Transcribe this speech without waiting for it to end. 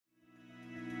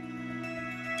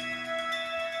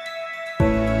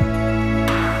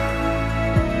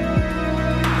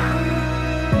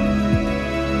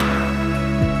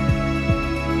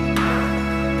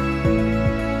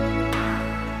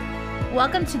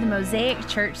Welcome to the Mosaic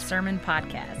Church Sermon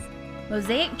Podcast.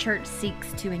 Mosaic Church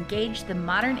seeks to engage the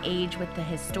modern age with the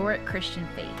historic Christian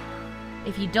faith.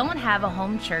 If you don't have a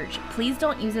home church, please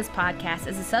don't use this podcast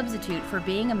as a substitute for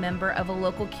being a member of a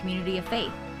local community of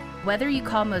faith. Whether you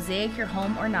call Mosaic your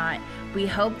home or not, we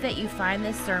hope that you find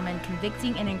this sermon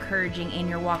convicting and encouraging in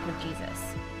your walk with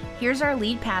Jesus. Here's our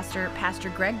lead pastor,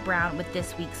 Pastor Greg Brown, with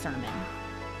this week's sermon.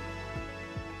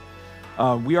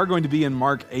 We are going to be in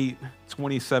Mark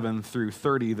 8:27 through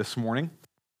 30 this morning,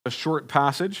 a short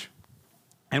passage,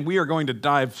 and we are going to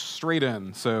dive straight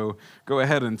in. So go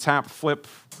ahead and tap, flip,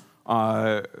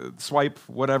 swipe,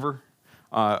 whatever,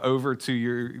 over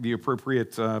to the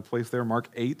appropriate place there, Mark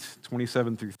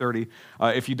 8:27 through 30.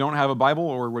 If you don't have a Bible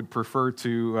or would prefer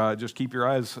to just keep your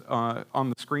eyes on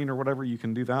the screen or whatever, you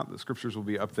can do that. The scriptures will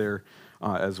be up there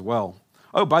as well.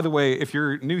 Oh, by the way, if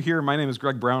you're new here, my name is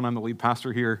Greg Brown. I'm the lead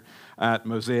pastor here at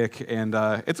Mosaic, and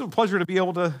it's a pleasure to be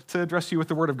able to address you with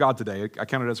the Word of God today. I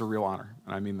count it as a real honor,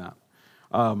 and I mean that.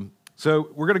 So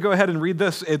we're going to go ahead and read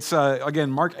this. It's, again,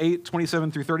 Mark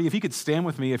 8:27 through 30. If you could stand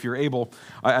with me, if you're able,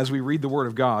 as we read the Word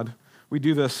of God. We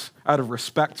do this out of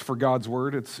respect for God's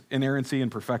Word, its inerrancy and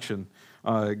perfection.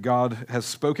 God has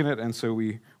spoken it, and so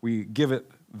we give it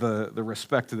the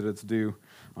respect that it's due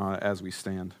as we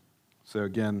stand. So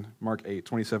again, Mark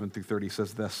 8:27 through 30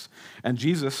 says this, "And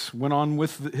Jesus went on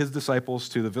with his disciples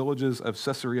to the villages of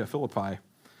Caesarea Philippi.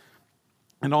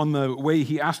 And on the way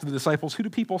he asked the disciples, 'Who do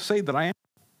people say that I am?'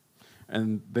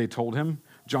 And they told him,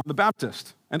 'John the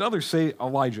Baptist, and others say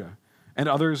Elijah, and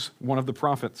others one of the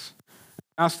prophets.'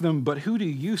 Asked them, 'But who do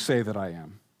you say that I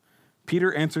am?'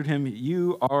 Peter answered him,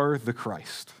 'You are the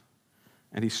Christ.'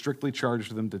 And he strictly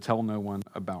charged them to tell no one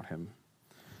about him."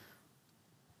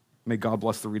 May God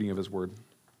bless the reading of his word.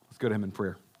 Let's go to him in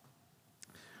prayer.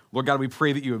 Lord God, we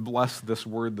pray that you would bless this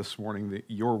word this morning,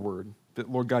 your word.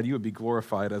 That, Lord God, you would be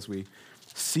glorified as we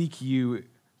seek you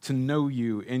to know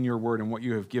you in your word and what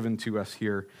you have given to us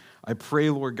here. I pray,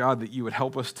 Lord God, that you would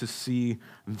help us to see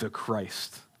the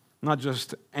Christ. Not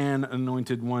just an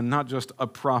anointed one, not just a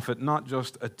prophet, not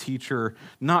just a teacher,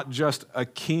 not just a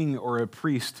king or a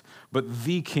priest, but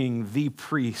the king, the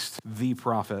priest, the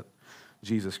prophet,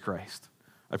 Jesus Christ.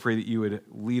 I pray that you would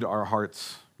lead our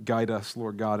hearts, guide us,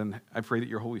 Lord God, and I pray that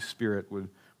your Holy Spirit would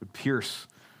pierce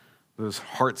those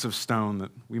hearts of stone,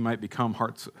 that we might become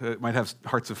might have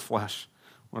hearts of flesh.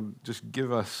 Lord, just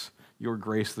give us your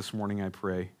grace this morning, I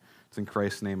pray. It's in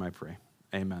Christ's name I pray.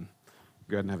 Amen.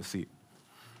 Go ahead and have a seat.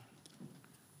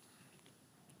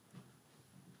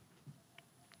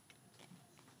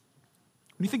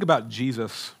 When you think about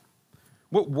Jesus,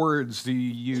 what words do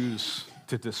you use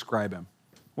to describe him?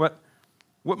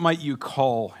 What might you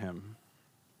call him?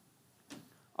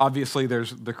 Obviously,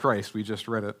 there's the Christ. We just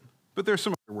read it. But there's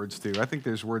some other words, too. I think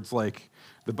there's words like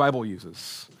the Bible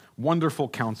uses. Wonderful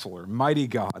Counselor, Mighty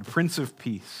God, Prince of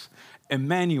Peace,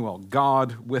 Emmanuel,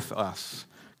 God with us,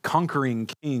 Conquering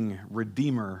King,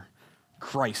 Redeemer,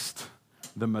 Christ,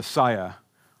 the Messiah,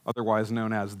 otherwise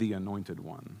known as the Anointed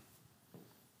One.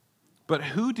 But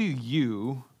who do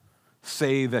you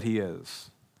say that he is?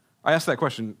 I asked that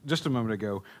question just a moment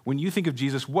ago. When you think of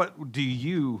Jesus, what do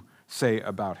you say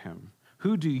about him?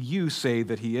 Who do you say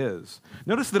that he is?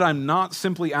 Notice that I'm not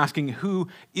simply asking who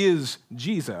is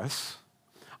Jesus.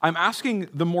 I'm asking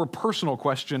the more personal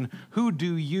question, who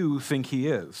do you think he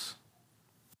is?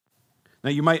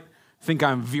 Now, you might think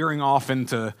I'm veering off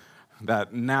into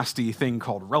that nasty thing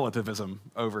called relativism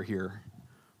over here,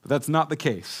 but that's not the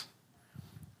case.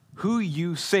 Who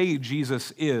you say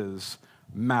Jesus is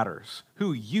matters.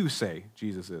 Who you say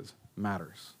Jesus is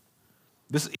matters.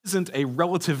 This isn't a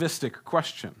relativistic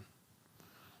question,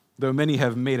 though many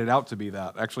have made it out to be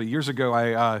that. Actually, years ago,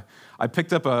 I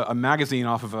picked up a magazine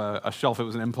off of a shelf. It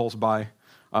was an impulse buy.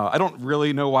 I don't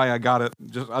really know why I got it,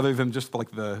 just other than just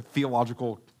like the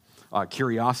theological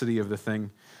curiosity of the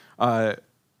thing.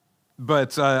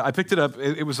 But I picked it up.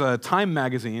 It was a Time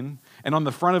magazine, and on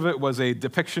the front of it was a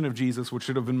depiction of Jesus, which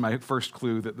should have been my first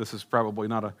clue that this is probably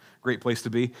not a great place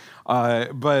to be.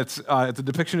 But it's a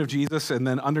depiction of Jesus, and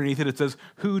then underneath it, it says,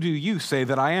 "Who do you say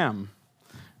that I am?"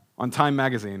 On Time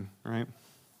magazine, right?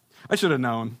 I should have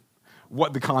known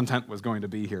what the content was going to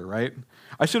be here, right?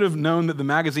 I should have known that the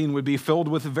magazine would be filled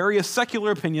with various secular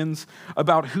opinions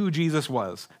about who Jesus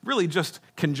was. Really just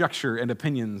conjecture and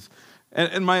opinions.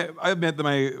 And I admit that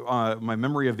my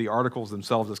memory of the articles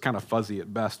themselves is kind of fuzzy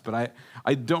at best, but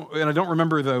I don't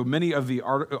remember, though, many of the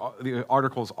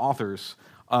articles' authors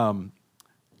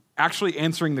actually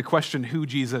answering the question who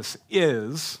Jesus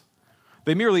is.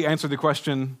 They merely answered the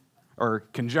question or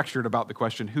conjectured about the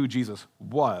question who Jesus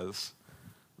was.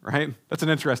 right? That's an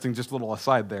interesting just little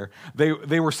aside there.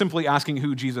 They were simply asking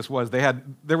who Jesus was.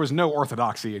 There was no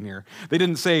orthodoxy in here. They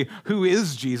didn't say, who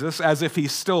is Jesus, as if he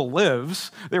still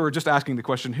lives. They were just asking the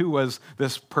question, who was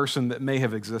this person that may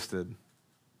have existed?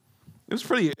 It was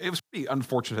pretty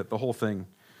unfortunate, the whole thing.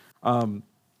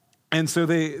 And so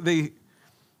they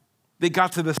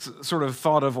got to this sort of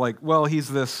thought of like, well, he's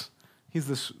this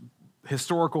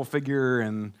historical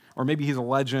figure, or maybe he's a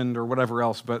legend or whatever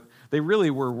else, but they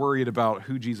really were worried about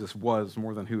who Jesus was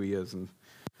more than who he is. And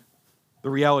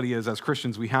the reality is, as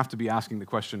Christians, we have to be asking the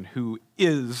question, who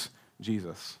is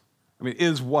Jesus? I mean,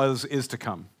 is to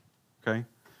come, okay?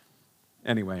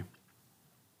 Anyway,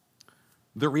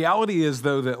 the reality is,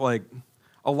 though, that like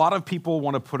a lot of people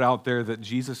want to put out there that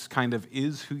Jesus kind of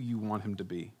is who you want him to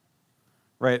be,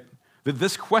 right? That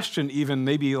this question even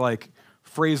maybe like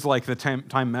phrased like the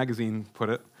Time magazine put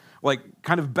it, like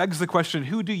kind of begs the question,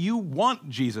 who do you want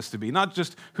Jesus to be? Not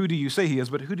just who do you say he is,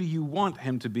 but who do you want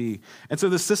him to be? And so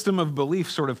the system of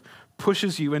belief sort of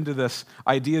pushes you into this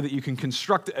idea that you can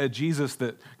construct a Jesus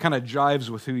that kind of jives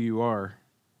with who you are.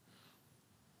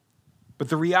 But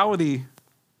the reality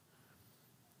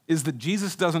is that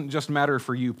Jesus doesn't just matter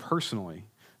for you personally.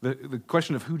 The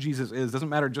question of who Jesus is doesn't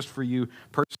matter just for you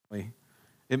personally.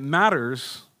 It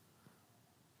matters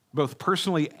both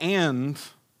personally and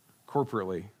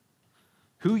corporately.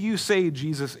 Who you say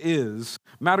Jesus is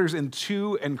matters in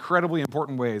two incredibly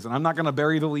important ways. And I'm not going to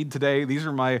bury the lead today. These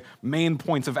are my main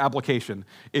points of application.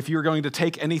 If you're going to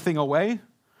take anything away,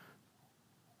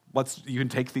 you can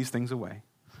take these things away.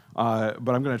 But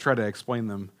I'm going to try to explain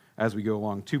them as we go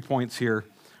along. 2 points here.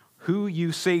 Who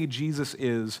you say Jesus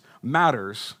is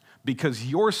matters because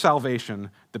your salvation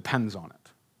depends on it.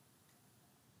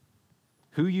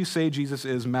 Who you say Jesus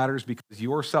is matters because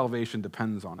your salvation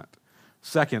depends on it.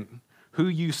 Second, who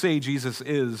you say Jesus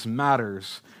is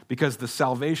matters because the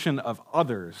salvation of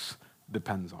others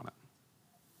depends on it.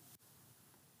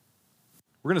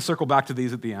 We're going to circle back to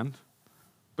these at the end.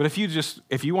 But if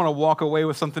you want to walk away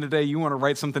with something today, you want to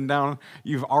write something down,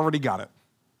 you've already got it.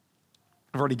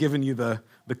 I've already given you the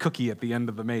cookie at the end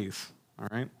of the maze, all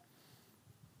right?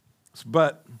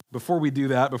 But before we do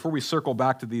that, before we circle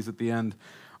back to these at the end,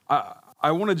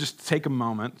 I want to just take a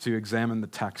moment to examine the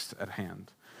text at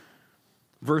hand.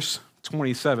 Verse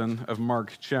 27 of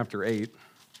Mark chapter 8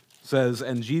 says,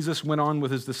 "And Jesus went on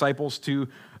with his disciples to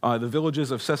the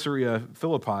villages of Caesarea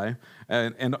Philippi,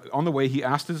 and on the way he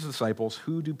asked his disciples,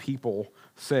 'Who do people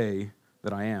say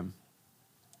that I am?'"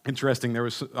 Interesting, there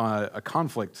was a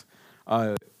conflict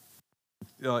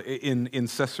in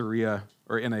Caesarea,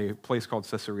 or in a place called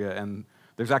Caesarea, and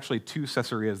there's actually two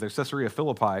Caesareas. There's Caesarea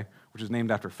Philippi, which is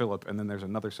named after Philip, and then there's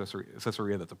another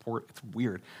Caesarea that's a port. It's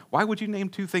weird. Why would you name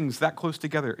two things that close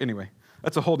together? Anyway,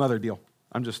 that's a whole other deal.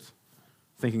 I'm just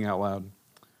thinking out loud.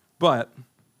 But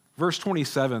verse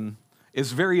 27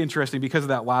 is very interesting because of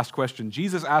that last question.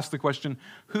 Jesus asked the question,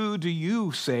 who do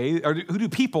you say, or who do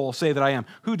people say that I am?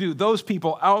 Who do those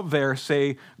people out there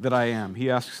say that I am? He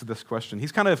asks this question.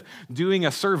 He's kind of doing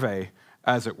a survey,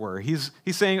 as it were. He's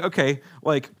saying, okay,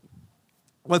 like,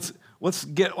 let's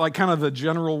get like kind of the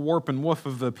general warp and woof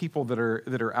of the people that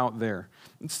are out there.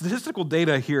 And statistical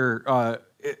data here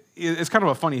is kind of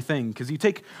a funny thing because you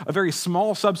take a very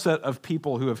small subset of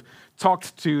people who have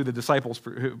talked to the disciples,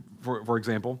 for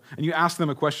example, and you ask them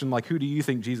a question like, who do you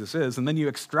think Jesus is? And then you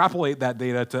extrapolate that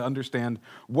data to understand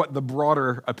what the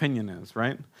broader opinion is,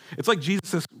 right? It's like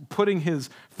Jesus is putting his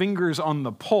fingers on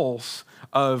the pulse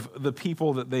of the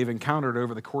people that they've encountered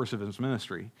over the course of his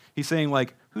ministry. He's saying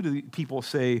like, who do people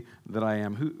say that I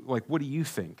am? What do you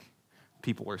think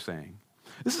people are saying?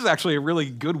 This is actually a really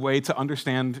good way to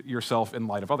understand yourself in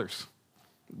light of others.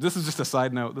 This is just a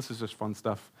side note. This is just fun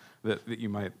stuff that you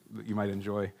might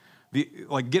enjoy.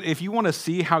 If you want to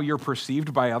see how you're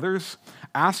perceived by others,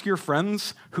 ask your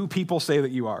friends who people say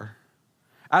that you are.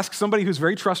 Ask somebody who's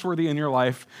very trustworthy in your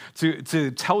life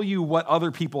to tell you what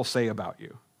other people say about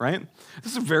you, right?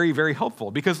 This is very, very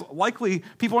helpful because likely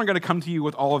people aren't going to come to you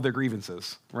with all of their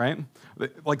grievances, right?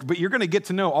 But you're going to get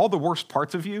to know all the worst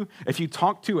parts of you if you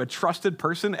talk to a trusted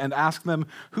person and ask them,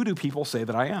 who do people say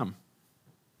that I am?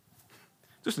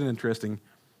 Just an interesting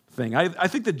thing. I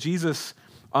think that Jesus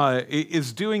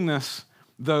is doing this,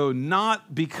 though,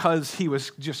 not because he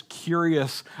was just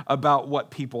curious about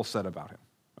what people said about him.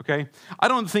 Okay? I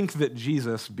don't think that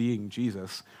Jesus, being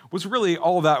Jesus, was really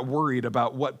all that worried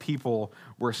about what people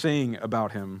were saying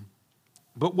about him.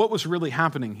 But what was really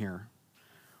happening here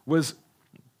was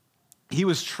he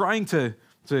was trying to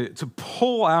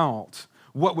pull out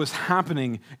what was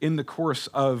happening in the course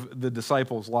of the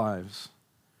disciples' lives.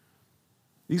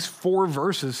 These 4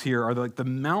 verses here are like the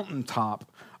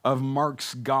mountaintop of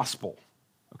Mark's gospel.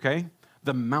 okay?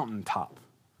 The mountaintop.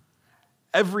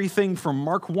 Everything from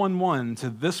Mark 1:1 to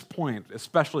this point,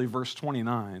 especially verse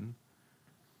 29,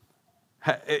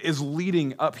 is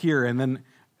leading up here. And then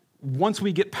once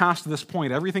we get past this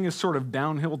point, everything is sort of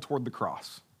downhill toward the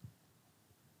cross.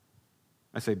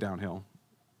 I say downhill.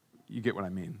 You get what I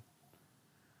mean.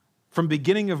 From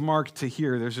beginning of Mark to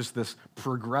here, there's just this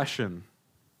progression.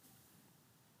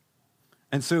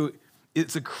 And so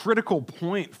it's a critical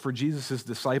point for Jesus'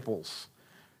 disciples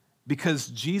because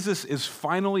Jesus is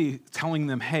finally telling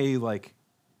them, hey, like,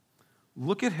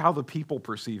 look at how the people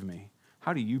perceive me.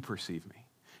 How do you perceive me?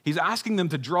 He's asking them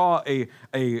to draw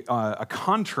a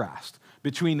contrast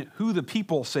between who the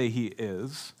people say he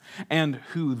is and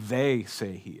who they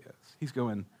say he is. He's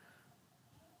going,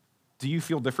 do you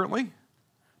feel differently?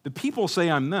 The people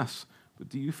say I'm this, but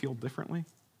do you feel differently?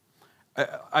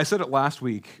 I said it last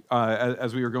week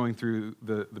as we were going through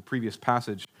the previous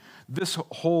passage. This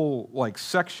whole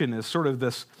section is sort of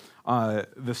this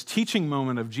teaching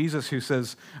moment of Jesus who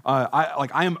says, I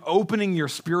am opening your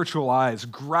spiritual eyes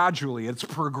gradually. It's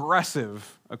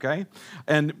progressive, okay?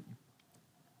 And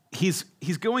he's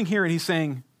going here and he's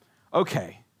saying,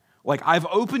 okay, I've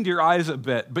opened your eyes a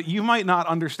bit, but you might not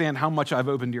understand how much I've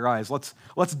opened your eyes.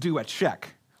 Let's do a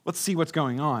check. Let's see what's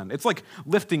going on. It's like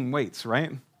lifting weights,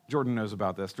 right? Jordan knows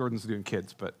about this. Jordan's doing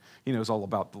kids, but he knows all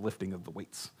about the lifting of the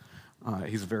weights.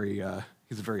 He's a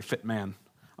very fit man.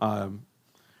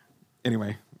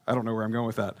 Anyway, I don't know where I'm going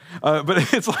with that.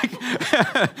 But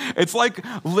it's like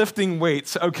lifting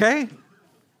weights, okay?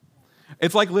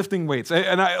 It's like lifting weights.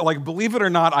 And I believe it or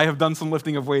not, I have done some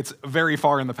lifting of weights very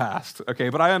far in the past, okay?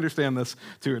 But I understand this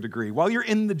to a degree. While you're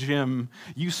in the gym,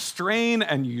 you strain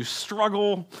and you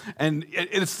struggle, and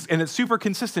it's super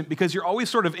consistent because you're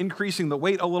always sort of increasing the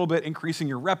weight a little bit, increasing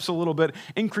your reps a little bit,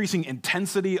 increasing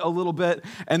intensity a little bit,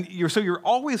 and you're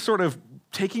always sort of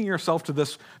taking yourself to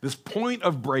this point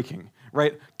of breaking,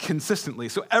 right? Consistently.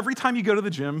 So every time you go to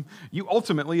the gym, you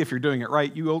ultimately, if you're doing it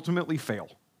right, you ultimately fail.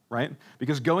 Right?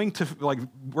 Because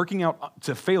working out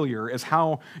to failure is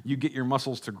how you get your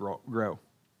muscles to grow.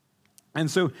 And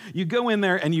so you go in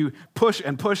there and you push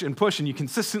and push and push and you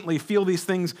consistently feel these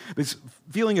things, this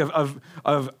feeling of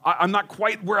I'm not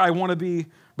quite where I want to be.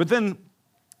 But then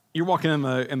you're walking in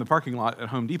the parking lot at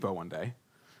Home Depot one day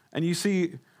and you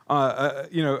see a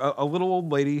little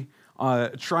old lady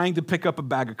trying to pick up a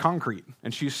bag of concrete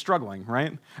and she's struggling,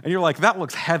 right? And you're like, that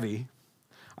looks heavy.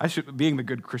 Being the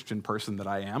good Christian person that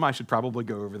I am, I should probably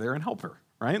go over there and help her,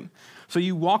 right? So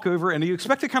you walk over and you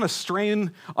expect to kind of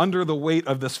strain under the weight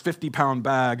of this 50-pound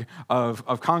bag of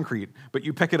concrete, but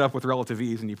you pick it up with relative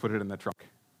ease and you put it in the truck.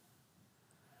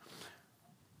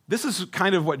 This is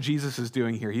kind of what Jesus is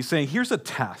doing here. He's saying, here's a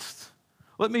test.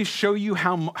 Let me show you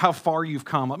how far you've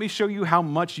come. Let me show you how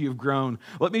much you've grown.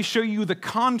 Let me show you the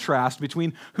contrast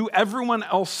between who everyone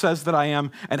else says that I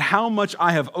am and how much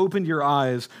I have opened your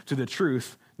eyes to the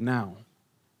truth now.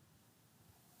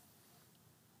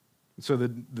 So the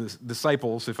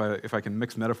disciples, if I can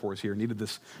mix metaphors here, needed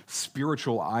this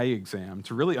spiritual eye exam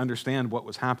to really understand what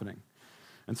was happening.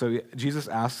 And so Jesus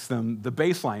asks them the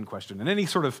baseline question. In any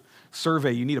sort of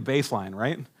survey, you need a baseline,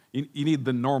 right? You need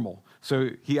the normal. So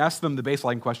he asked them the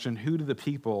baseline question, who do the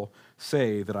people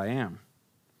say that I am?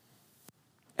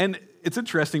 And it's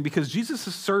interesting because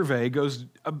Jesus' survey goes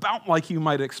about like you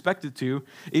might expect it to,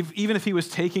 even if he was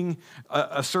taking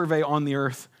a survey on the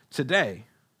earth today.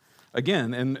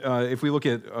 Again, and if we look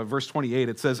at verse 28,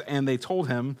 it says, and they told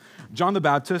him, John the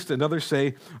Baptist, and others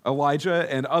say Elijah,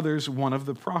 and others one of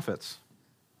the prophets.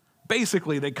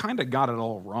 Basically, they kind of got it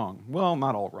all wrong. Well,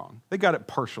 not all wrong. They got it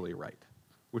partially right,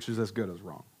 which is as good as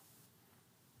wrong.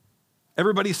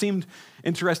 Everybody seemed,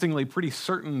 interestingly, pretty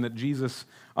certain that Jesus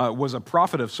was a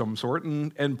prophet of some sort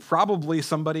and probably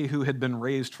somebody who had been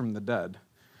raised from the dead.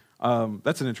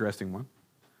 That's an interesting one.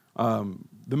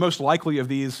 The most likely of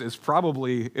these is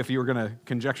probably, if you were going to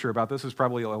conjecture about this, is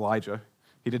probably Elijah.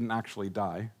 He didn't actually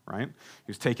die, right? He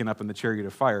was taken up in the chariot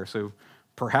of fire. So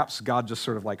perhaps God just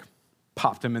sort of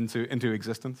popped him into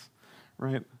existence,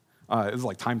 right? It's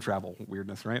like time travel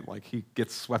weirdness, right? Like he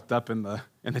gets swept up in the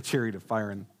chariot of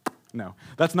fire and no,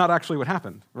 that's not actually what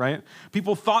happened, right?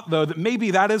 People thought, though, that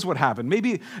maybe that is what happened.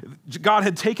 Maybe God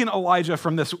had taken Elijah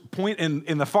from this point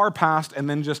in the far past and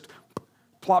then just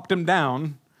plopped him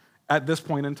down at this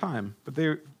point in time. But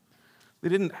they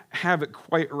didn't have it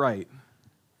quite right.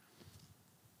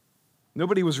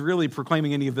 Nobody was really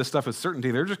proclaiming any of this stuff as certainty.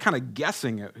 They were just kind of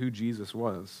guessing at who Jesus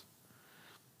was.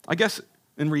 I guess,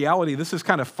 in reality, this is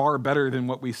kind of far better than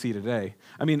what we see today.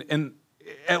 I mean, and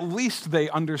at least they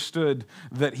understood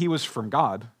that he was from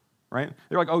God, right?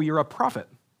 They're like, oh, you're a prophet.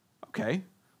 Okay,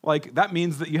 Like, that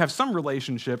means that you have some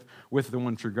relationship with the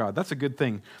one true God. That's a good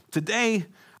thing. Today,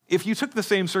 if you took the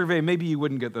same survey, maybe you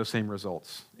wouldn't get those same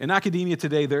results. In academia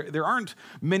today, there aren't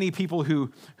many people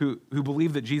who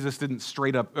believe that Jesus didn't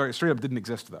straight up didn't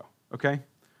exist, though, okay?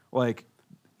 Like,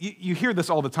 you hear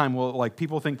this all the time. Well, like,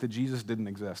 people think that Jesus didn't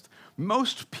exist.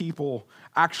 Most people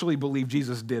actually believe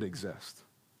Jesus did exist.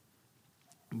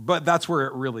 But that's where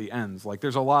it really ends. Like,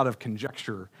 there's a lot of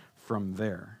conjecture from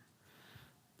there.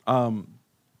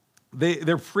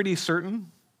 They're pretty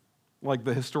certain, like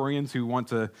the historians who want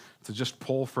to just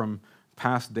pull from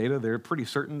past data, they're pretty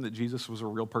certain that Jesus was a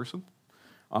real person,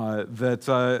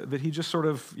 that he just sort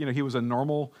of, he was a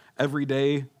normal,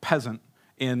 everyday peasant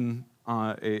in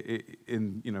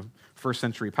first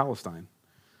century Palestine.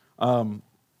 And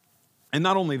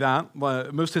not only that,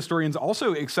 most historians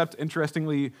also accept,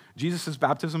 interestingly, Jesus'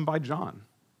 baptism by John.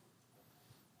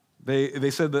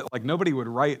 They said that, like, nobody would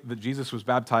write that Jesus was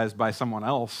baptized by someone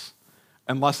else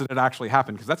unless it had actually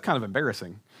happened, because that's kind of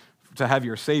embarrassing to have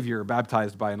your Savior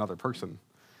baptized by another person.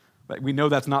 We know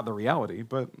that's not the reality,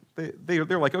 but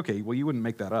they're like, okay, well, you wouldn't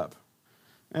make that up.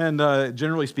 And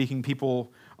generally speaking,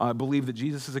 people believe that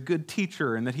Jesus is a good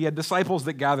teacher and that he had disciples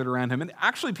that gathered around him. And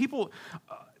actually, people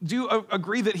do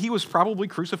agree that he was probably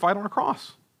crucified on a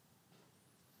cross.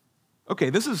 Okay,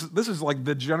 this is like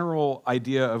the general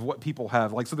idea of what people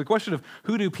have. Like, so the question of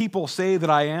who do people say that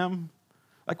I am?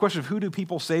 That question of who do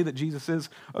people say that Jesus is?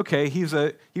 Okay, he was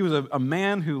a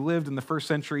man who lived in the first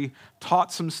century,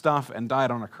 taught some stuff, and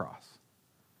died on a cross.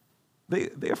 They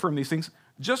affirm these things,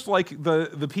 just like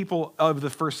the people of the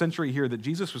first century here that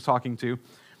Jesus was talking to,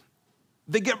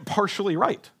 they get partially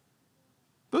right.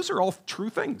 Those are all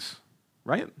true things,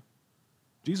 right?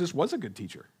 Jesus was a good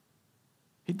teacher.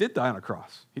 He did die on a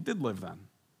cross. He did live then.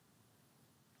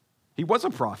 He was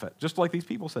a prophet, just like these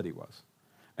people said he was.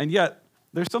 And yet,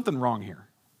 there's something wrong here.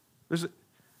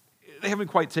 They haven't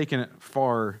quite taken it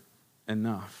far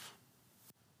enough.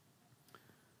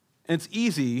 And it's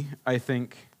easy, I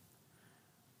think,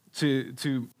 to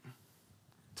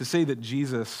say that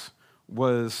Jesus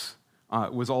was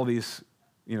all these,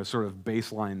 sort of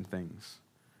baseline things.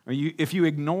 I mean, if you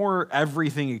ignore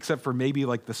everything except for maybe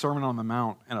like the Sermon on the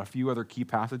Mount and a few other key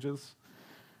passages,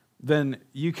 then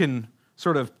you can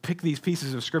sort of pick these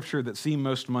pieces of Scripture that seem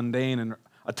most mundane and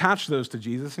attach those to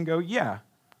Jesus and go, yeah,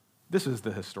 this is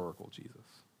the historical Jesus.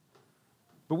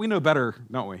 But we know better,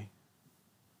 don't we?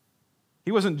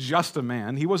 He wasn't just a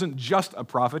man. He wasn't just a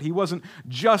prophet. He wasn't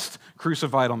just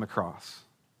crucified on the cross.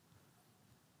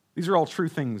 These are all true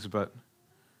things, but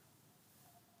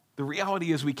the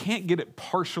reality is we can't get it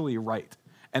partially right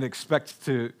and expect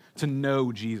to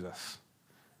know Jesus.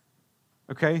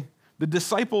 Okay? The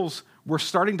disciples were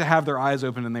starting to have their eyes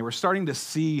open and they were starting to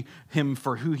see him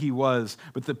for who he was.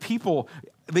 But the people,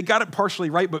 they got it partially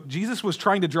right, but Jesus was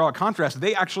trying to draw a contrast.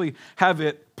 They actually have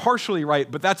it partially right,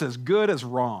 but that's as good as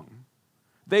wrong.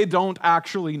 They don't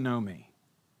actually know me.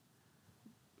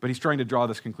 But he's trying to draw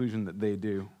this conclusion that they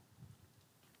do.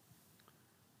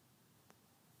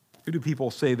 Who do people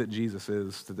say that Jesus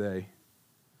is today?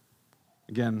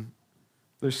 Again,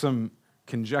 there's some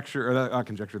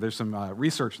there's some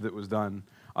research that was done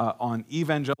on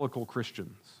evangelical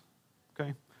Christians.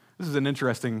 Okay? This is an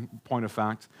interesting point of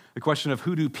fact. The question of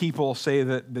who do people say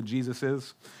that Jesus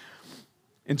is?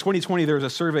 In 2020, there was a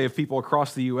survey of people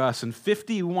across the U.S., and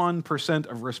 51%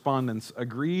 of respondents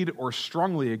agreed or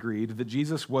strongly agreed that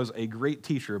Jesus was a great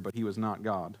teacher, but he was not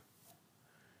God.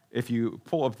 If you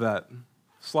pull up that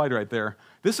slide right there,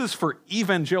 this is for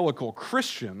evangelical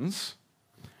Christians.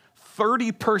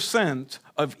 30%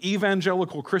 of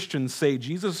evangelical Christians say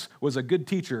Jesus was a good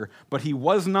teacher, but he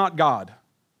was not God.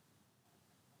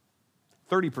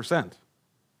 30%.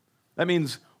 That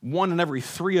means 1 in every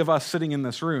 3 of us sitting in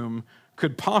this room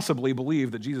could possibly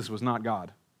believe that Jesus was not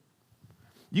God.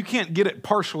 You can't get it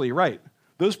partially right.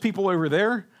 Those people over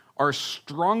there are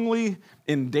strongly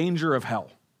in danger of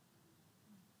hell.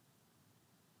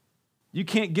 You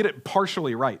can't get it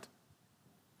partially right.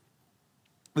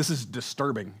 This is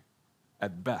disturbing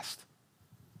at best.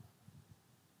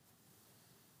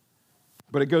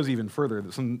 But it goes even further.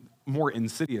 Some more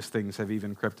insidious things have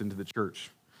even crept into the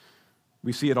church.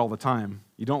 We see it all the time.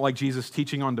 You don't like Jesus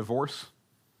teaching on divorce?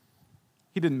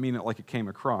 He didn't mean it like it came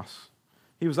across.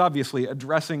 He was obviously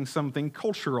addressing something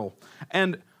cultural.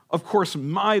 And, of course,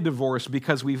 my divorce,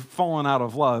 because we've fallen out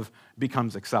of love,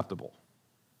 becomes acceptable.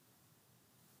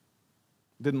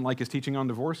 Didn't like his teaching on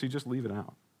divorce? You just leave it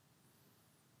out.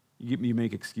 You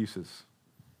make excuses.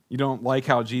 You don't like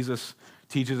how Jesus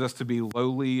teaches us to be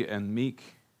lowly and meek?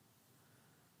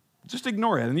 Just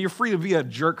ignore it, and you're free to be a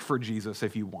jerk for Jesus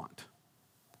if you want.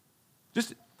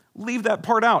 Just leave that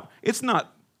part out. It's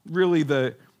not really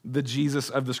the Jesus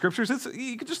of the scriptures.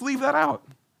 You could just leave that out.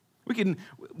 We can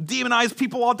demonize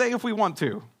people all day if we want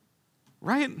to,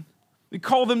 right? We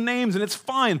call them names and it's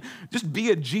fine. Just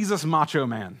be a Jesus macho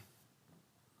man.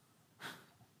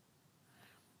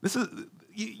 This is,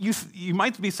 you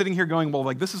might be sitting here going, well,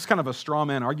 like this is kind of a straw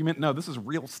man argument. No, this is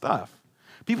real stuff.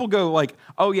 People go like,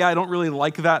 oh yeah, I don't really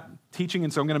like that teaching,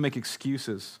 and so I'm going to make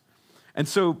excuses. And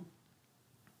so,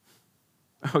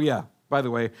 oh yeah, by the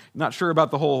way, not sure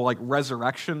about the whole like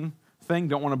resurrection thing,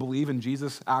 don't want to believe in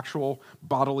Jesus' actual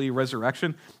bodily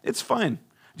resurrection. It's fine.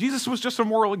 Jesus was just a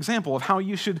moral example of how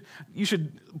you should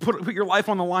put your life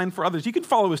on the line for others. You can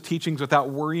follow his teachings without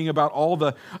worrying about all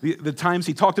the times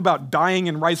he talked about dying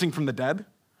and rising from the dead.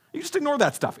 You just ignore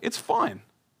that stuff. It's fine.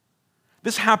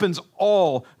 This happens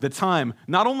all the time,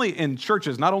 not only in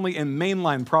churches, not only in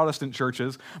mainline Protestant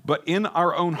churches, but in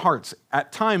our own hearts.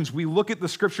 At times, we look at the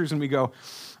scriptures and we go,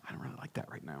 I don't really like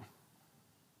that right now.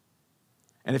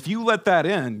 And if you let that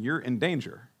in, you're in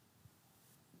danger.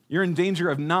 You're in danger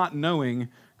of not knowing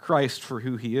Christ for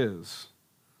who he is.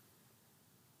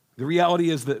 The reality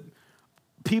is that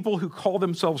people who call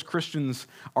themselves Christians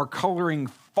are coloring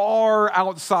far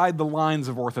outside the lines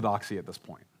of orthodoxy at this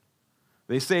point.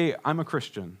 They say, I'm a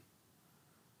Christian,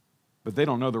 but they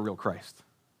don't know the real Christ.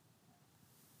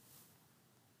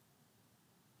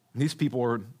 These people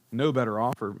are no better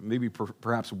off, or maybe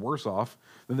perhaps worse off,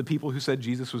 than the people who said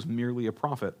Jesus was merely a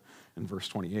prophet in verse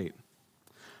 28.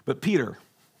 But Peter,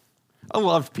 I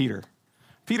love Peter.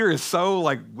 Peter is so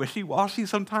like wishy-washy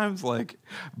sometimes,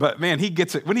 but man, he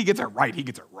gets it. When he gets it right, he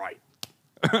gets it right.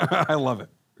 I love it.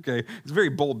 Okay, he's a very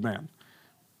bold man.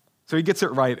 So he gets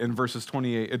it right in verses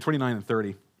 29 and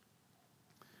 30.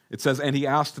 It says, and he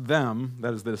asked them,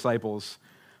 that is the disciples,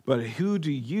 but who do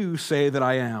you say that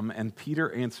I am? And Peter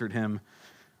answered him,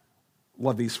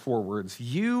 love these 4 words,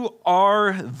 you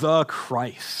are the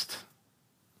Christ.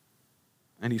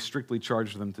 And he strictly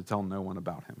charged them to tell no one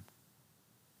about him.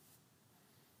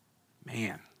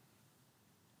 Man,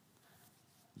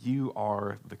 you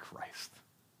are the Christ.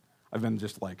 I've been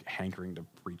just like hankering to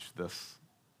preach this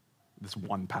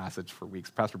one passage for weeks.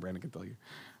 Pastor Brandon can tell you.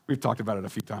 We've talked about it a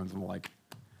few times. I'm like,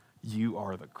 you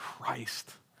are the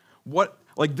Christ. What,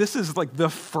 like this is like the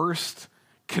first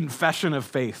confession of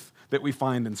faith that we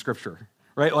find in Scripture,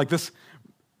 right? Like this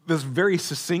very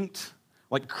succinct,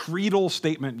 like creedal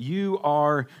statement, you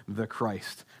are the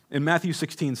Christ. In Matthew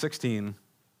 16:16,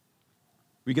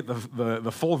 we get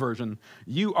the full version.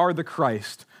 You are the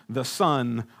Christ, the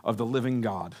Son of the living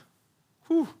God.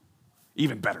 Whew,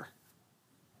 even better.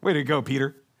 Way to go,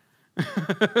 Peter.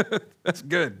 That's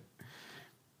good.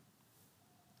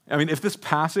 I mean, if this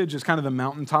passage is kind of the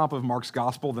mountaintop of Mark's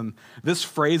gospel, then this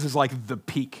phrase is like the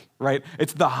peak, right?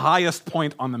 It's the highest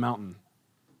point on the mountain.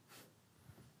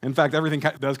 In fact, everything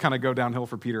does kind of go downhill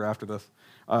for Peter after this,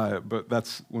 but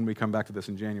that's when we come back to this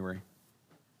in January.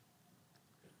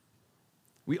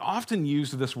 We often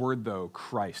use this word, though,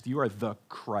 Christ. You are the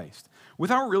Christ,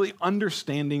 without really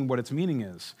understanding what its meaning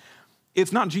is.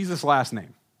 It's not Jesus' last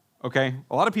name, okay?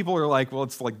 A lot of people are like, well,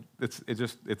 it's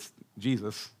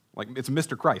Jesus. Like, it's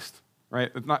Mr. Christ,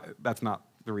 right? That's not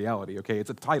the reality, okay?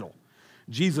 It's a title.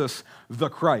 Jesus, the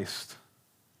Christ.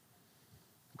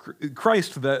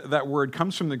 Christ, that word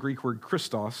comes from the Greek word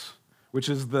Christos, which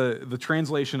is the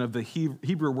translation of the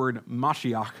Hebrew word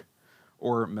Mashiach,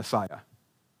 or Messiah.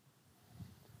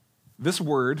 This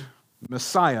word,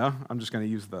 Messiah, I'm just going to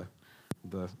use the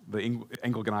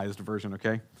Anglicanized version,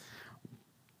 okay?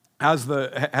 Has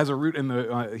a root in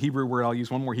the Hebrew word. I'll use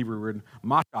one more Hebrew word,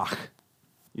 Mashach.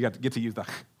 You get to use the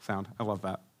sound. I love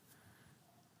that.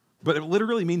 But it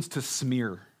literally means to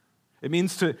smear. It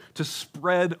means to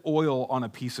spread oil on a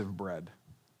piece of bread.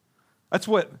 That's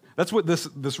what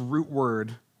this root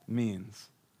word means.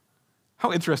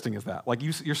 How interesting is that? Like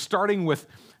you're starting with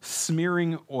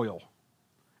smearing oil.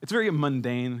 It's very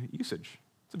mundane usage.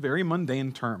 It's a very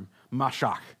mundane term.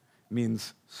 Mashach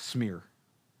means smear.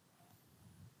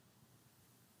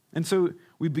 And so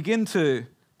we begin to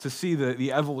see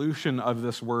the evolution of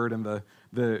this word and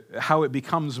the how it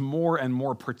becomes more and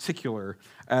more particular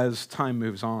as time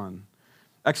moves on.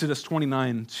 Exodus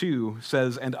 29:2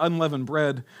 says, and unleavened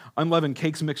bread, unleavened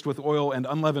cakes mixed with oil, and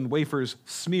unleavened wafers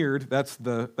smeared, that's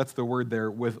the word there,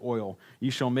 with oil.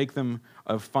 You shall make them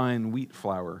of fine wheat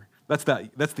flour. That's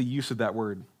the use of that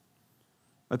word.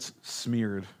 That's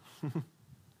smeared.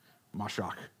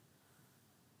 Mashach.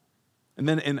 And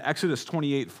then in Exodus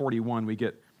 28:41, we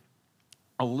get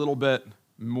a little bit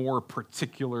more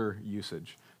particular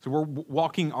usage. So we're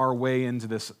walking our way into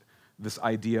this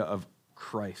idea of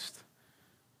Christ.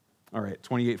 All right,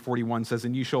 28:41 says,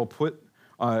 and you shall put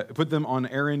put them on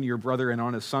Aaron, your brother, and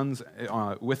on his sons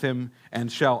with him,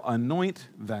 and shall anoint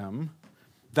them.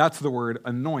 That's the word,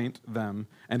 anoint them,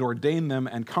 and ordain them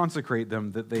and consecrate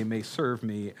them that they may serve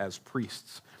me as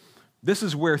priests. This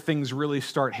is where things really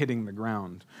start hitting the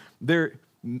ground. They're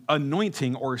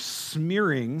anointing or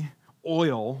smearing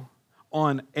oil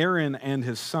on Aaron and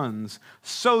his sons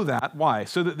so that, why?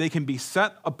 So that they can be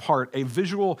set apart, a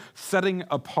visual setting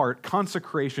apart,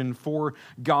 consecration for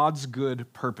God's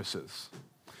good purposes.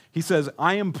 He says,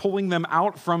 I am pulling them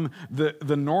out from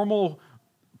the normal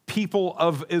people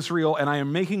of Israel, and I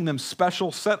am making them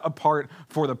special, set apart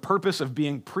for the purpose of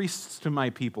being priests to my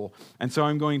people. And so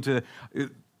I'm going to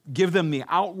give them the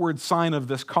outward sign of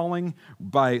this calling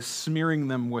by smearing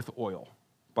them with oil,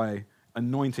 by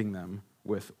anointing them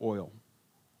with oil.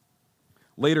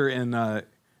 Later in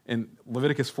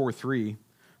Leviticus 4:3,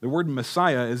 the word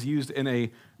Messiah is used in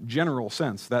a general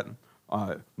sense. That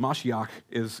Mashiach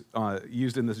is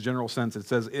used in this general sense. It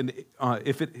says,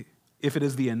 if it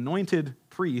is the anointed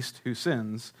priest who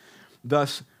sins,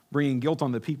 thus bringing guilt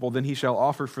on the people, then he shall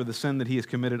offer for the sin that he has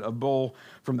committed a bull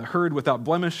from the herd without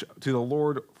blemish to the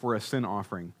Lord for a sin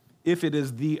offering. If it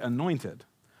is the anointed,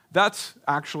 that's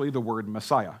actually the word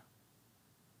Messiah.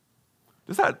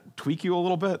 Does that tweak you a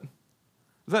little bit?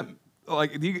 Is that are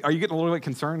you getting a little bit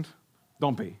concerned?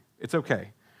 Don't be. It's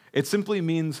okay. It simply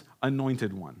means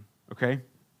anointed one, okay?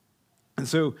 And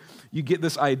so you get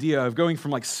this idea of going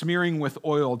from smearing with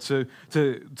oil to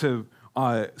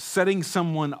setting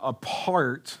someone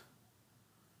apart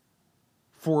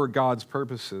for God's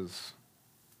purposes.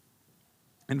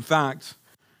 In fact,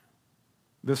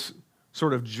 this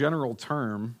sort of general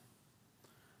term,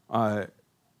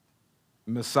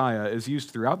 Messiah, is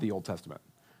used throughout the Old Testament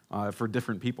for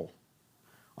different people.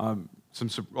 A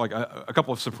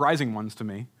couple of surprising ones to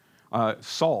me.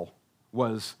 Saul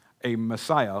was a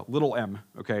Messiah, little m,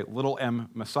 okay, little m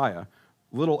Messiah,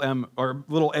 little m or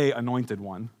little a anointed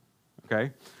one,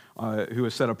 okay, who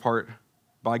was set apart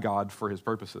by God for his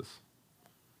purposes.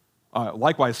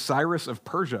 Likewise, Cyrus of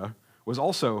Persia was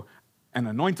also an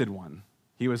anointed one.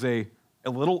 He was a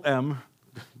little m,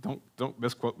 don't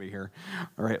misquote me here,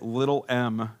 all right, little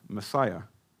m Messiah.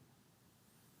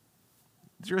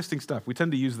 Interesting stuff. We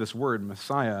tend to use this word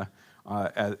Messiah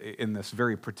in this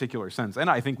very particular sense, and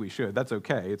I think we should. That's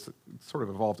okay. It's sort of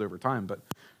evolved over time, but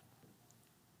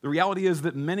the reality is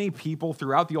that many people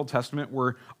throughout the Old Testament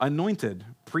were anointed,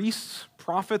 priests,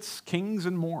 prophets, kings,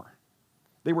 and more.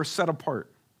 They were set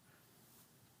apart.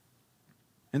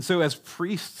 And so as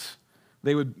priests,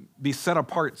 they would be set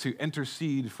apart to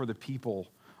intercede for the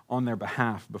people on their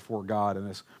behalf before God. And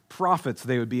as prophets,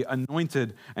 they would be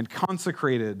anointed and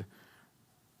consecrated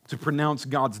to pronounce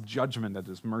God's judgment at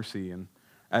his mercy. And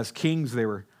as kings, they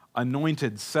were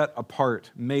anointed, set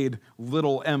apart, made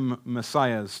little m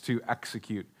messiahs to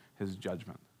execute his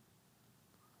judgment.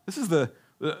 This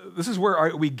is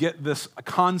where we get this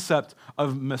concept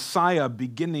of Messiah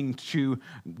beginning to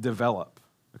develop.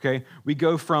 Okay, we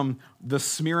go from the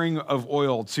smearing of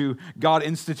oil to God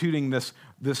instituting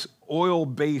this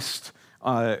oil-based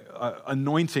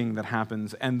anointing that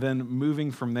happens, and then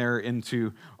moving from there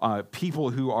into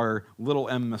people who are little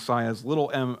m messiahs, little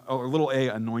a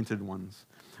anointed ones.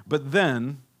 But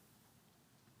then,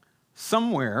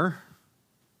 somewhere,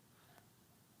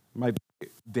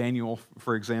 Daniel,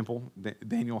 for example,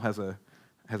 Daniel has a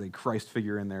Christ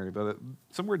figure in there, but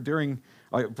somewhere during,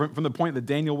 from the point that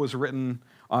Daniel was written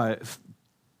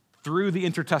through the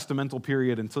intertestamental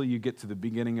period until you get to the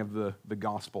beginning of the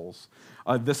Gospels,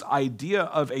 this idea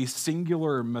of a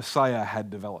singular Messiah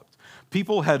had developed.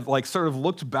 People had sort of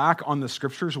looked back on the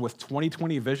scriptures with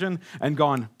 20/20 vision and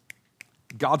gone,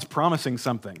 God's promising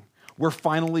something. We're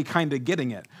finally kind of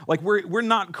getting it. We're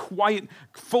not quite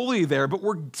fully there, but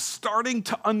we're starting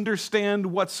to understand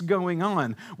what's going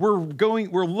on. We're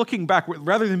looking back,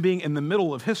 rather than being in the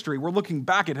middle of history, we're looking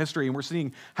back at history and we're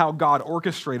seeing how God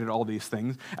orchestrated all these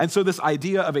things. And so this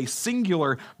idea of a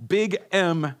singular big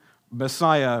M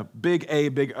Messiah, big A,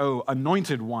 big O,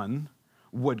 anointed one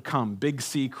would come, big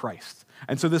C Christ.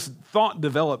 And so this thought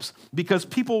develops because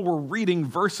people were reading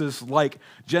verses like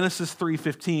Genesis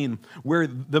 3:15, where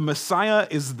the Messiah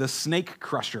is the snake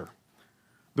crusher,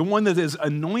 the one that is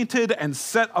anointed and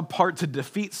set apart to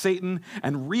defeat Satan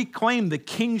and reclaim the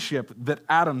kingship that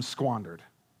Adam squandered.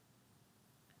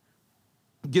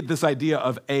 Get this idea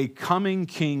of a coming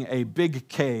king, a big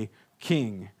K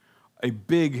king, a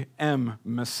big M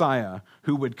Messiah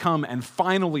who would come and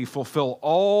finally fulfill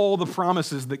all the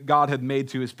promises that God had made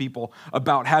to his people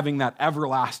about having that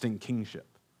everlasting kingship.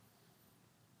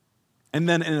 And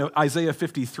then in Isaiah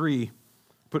 53,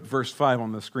 put verse 5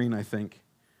 on the screen, I think.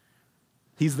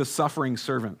 He's the suffering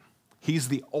servant. He's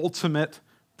the ultimate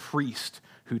priest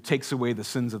who takes away the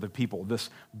sins of the people, this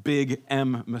big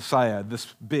M Messiah,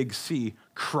 this big C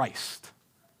Christ.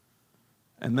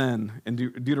 And then in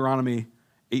Deuteronomy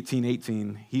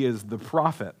 18:18, he is the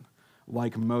prophet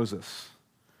like Moses,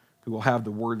 who will have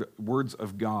the words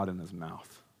of God in his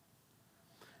mouth.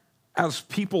 As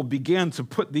people began to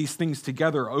put these things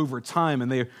together over time, and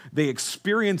they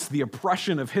experienced the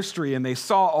oppression of history, and they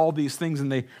saw all these things, and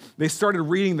they started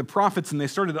reading the prophets, and they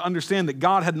started to understand that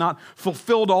God had not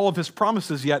fulfilled all of his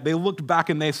promises yet, they looked back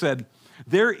and they said,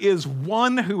 there is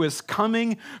one who is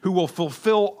coming who will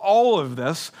fulfill all of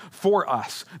this for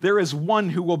us. There is one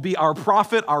who will be our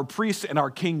prophet, our priest, and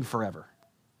our king forever.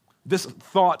 This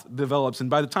thought develops, and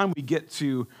by the time we get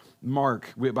to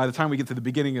Mark, by the time we get to the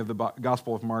beginning of the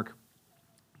Gospel of Mark,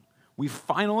 we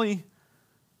finally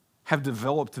have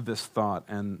developed this thought.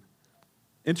 And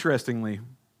interestingly,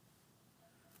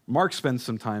 Mark spends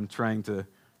some time trying to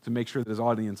make sure that his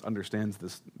audience understands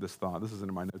this thought. This isn't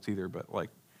in my notes either, but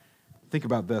think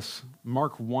about this.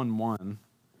 Mark 1:1,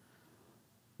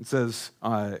 it says,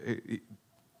 I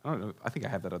don't know, I think I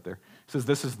have that up there. It says,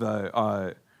 this is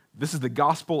the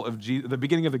gospel of the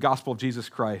beginning of the gospel of Jesus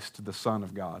Christ, the Son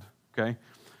of God, okay?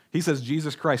 He says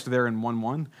Jesus Christ there in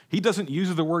 1:1. He doesn't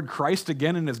use the word Christ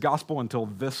again in his gospel until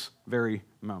this very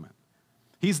moment.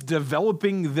 He's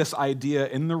developing this idea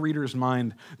in the reader's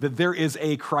mind that there is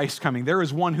a Christ coming. There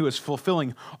is one who is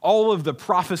fulfilling all of the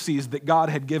prophecies that God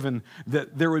had given,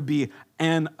 that there would be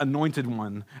an anointed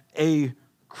one, a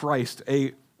Christ,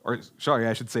 the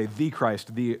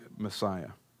Christ, the Messiah.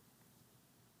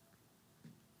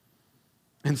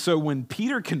 And so when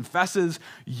Peter confesses,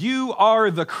 "You are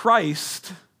the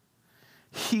Christ,"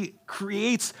 he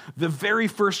creates the very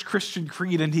first Christian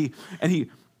creed, and he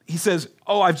says,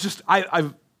 "Oh,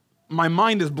 my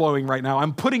mind is blowing right now.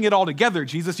 I'm putting it all together,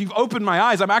 Jesus. You've opened my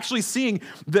eyes. I'm actually seeing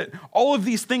that all of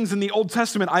these things in the Old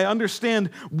Testament, I understand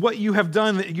what you have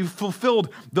done, that you've fulfilled.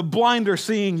 The blind are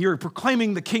seeing, you're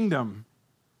proclaiming the kingdom.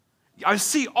 I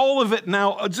see all of it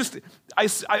now.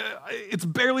 It's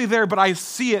barely there, but I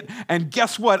see it. And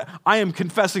guess what? I am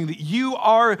confessing that you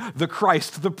are the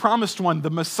Christ, the promised one, the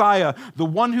Messiah, the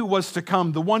one who was to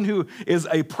come, the one who is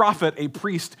a prophet, a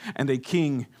priest, and a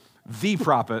king, the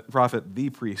prophet, the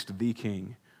priest, the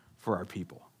king for our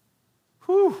people."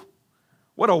 Whew.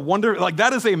 What a wonder.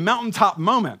 That is a mountaintop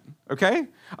moment, okay?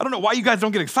 I don't know why you guys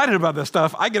don't get excited about this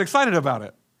stuff. I get excited about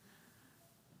it.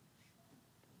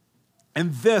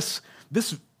 And this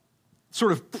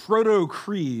sort of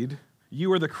proto-creed,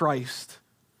 "You are the Christ."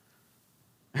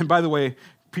 And by the way,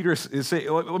 Peter is saying,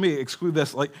 let me exclude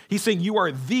this. He's saying you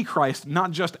are the Christ,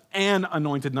 not just an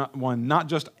anointed one, not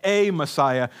just a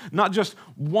Messiah, not just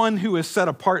one who is set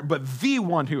apart, but the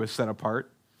one who is set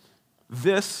apart.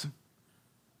 This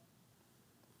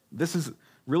is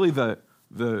really the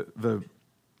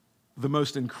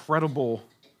most incredible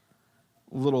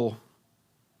little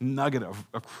nugget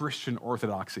of Christian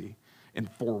orthodoxy in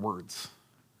 4 words.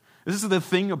 This is the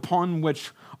thing upon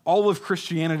which all of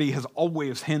Christianity has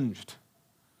always hinged.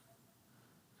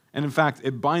 And in fact,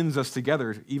 it binds us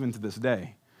together even to this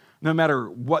day. No matter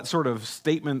what sort of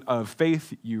statement of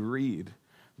faith you read,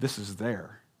 this is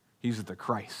there. He's the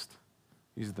Christ.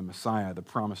 He's the Messiah, the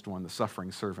promised one, the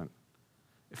suffering servant.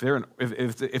 If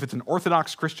it's an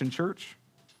Orthodox Christian church,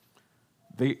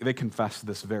 they confess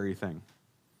this very thing.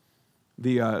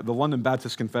 The London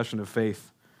Baptist Confession of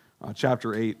Faith,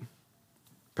 chapter 8,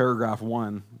 paragraph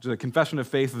 1, which is a confession of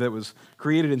faith that was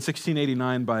created in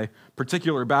 1689 by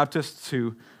particular Baptists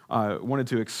who wanted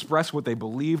to express what they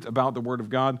believed about the Word of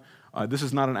God. This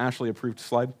is not an Ashley-approved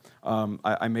slide.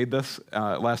 I made this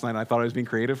last night, and I thought I was being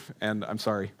creative, and I'm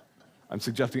sorry. I'm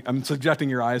subjecting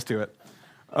your eyes to it.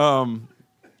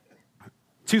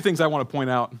 2 things I want to point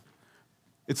out.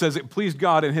 It says it pleased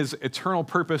God in his eternal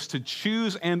purpose to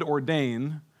choose and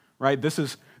ordain, right? This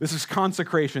is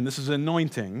consecration, this is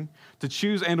anointing, to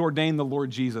choose and ordain the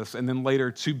Lord Jesus, and then later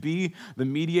to be the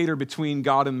mediator between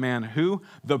God and man. Who?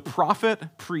 The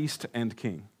prophet, priest, and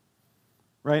king,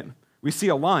 right? We see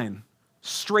a line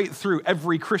straight through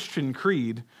every Christian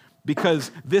creed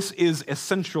because this is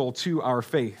essential to our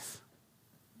faith.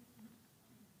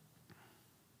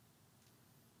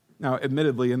 Now,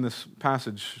 admittedly, in this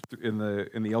passage in the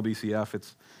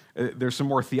LBCF, there's some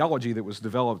more theology that was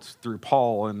developed through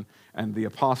Paul and the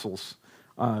apostles,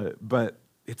 but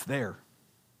it's there.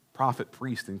 Prophet,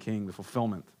 priest, and king, the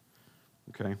fulfillment.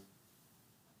 Okay.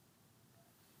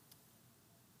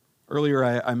 Earlier,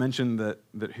 I mentioned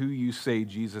that who you say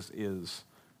Jesus is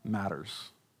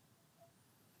matters.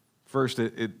 First,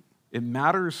 it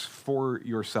matters for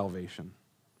your salvation.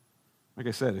 Like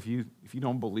I said, if you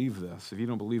don't believe this, if you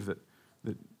don't believe that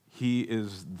he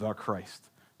is the Christ,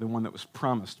 the one that was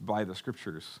promised by the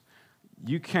Scriptures,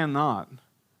 you cannot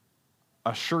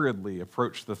assuredly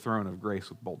approach the throne of grace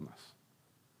with boldness.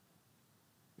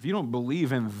 If you don't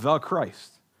believe in the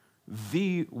Christ,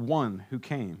 the one who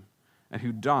came and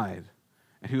who died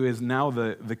and who is now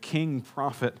the king,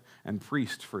 prophet, and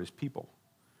priest for his people,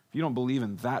 if you don't believe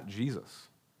in that Jesus,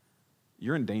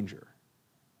 you're in danger.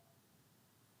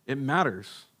 It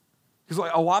matters.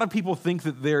 Because a lot of people think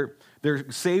that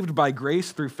they're saved by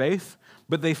grace through faith,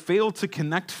 but they fail to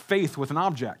connect faith with an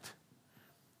object.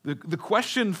 The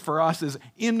question for us is,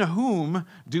 in whom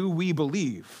do we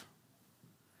believe?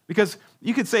 Because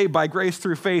you could say by grace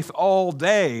through faith all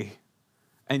day,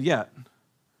 and yet,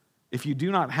 if you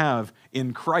do not have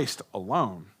in Christ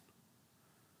alone,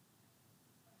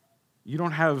 you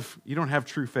don't have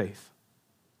true faith.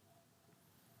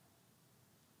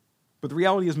 But the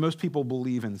reality is most people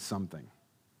believe in something.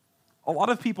 A lot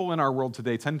of people in our world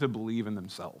today tend to believe in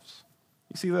themselves.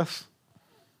 You see this?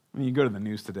 I mean, you go to the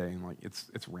news today and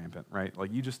it's rampant, right?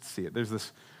 Like you just see it. There's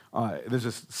this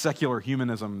secular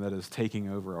humanism that is taking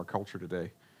over our culture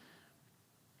today.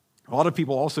 A lot of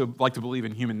people also like to believe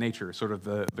in human nature, sort of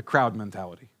the crowd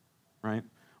mentality, right?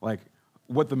 Like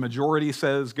what the majority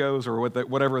says goes, or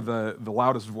whatever the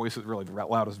loudest voices, really the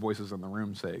loudest voices in the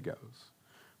room say goes.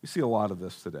 We see a lot of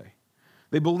this today.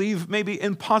 They believe maybe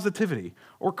in positivity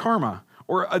or karma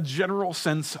or a general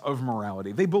sense of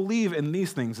morality. They believe in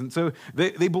these things, and so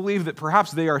they believe that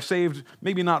perhaps they are saved,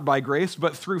 maybe not by grace,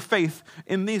 but through faith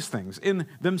in these things, in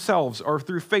themselves, or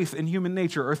through faith in human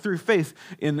nature, or through faith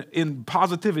in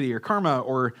positivity or karma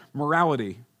or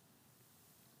morality.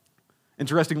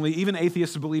 Interestingly, even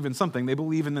atheists believe in something. They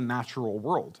believe in the natural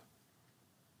world.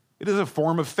 It is a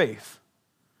form of faith.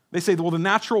 They say, well, the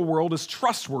natural world is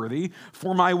trustworthy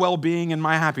for my well-being and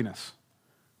my happiness.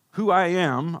 Who I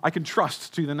am, I can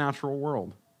trust to the natural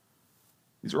world.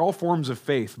 These are all forms of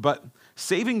faith, but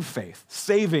saving faith,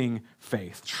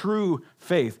 true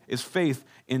faith is faith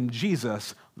in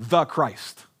Jesus, the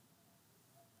Christ.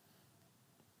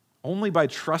 Only by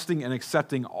trusting and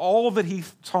accepting all that he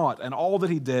taught and all that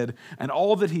he did and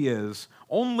all that he is,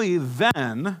 only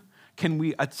then can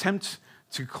we attempt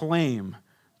to claim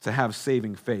to have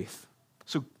saving faith.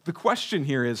 So the question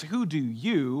here is, who do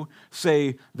you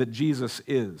say that Jesus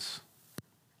is?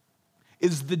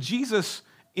 Is the Jesus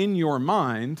in your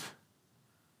mind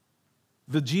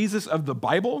the Jesus of the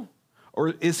Bible,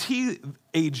 or is he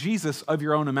a Jesus of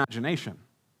your own imagination?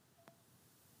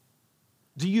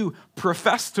 Do you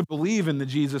profess to believe in the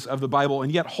Jesus of the Bible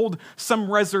and yet hold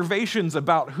some reservations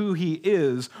about who he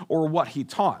is or what he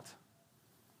taught?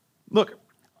 Look,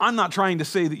 I'm not trying to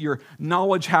say that your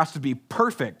knowledge has to be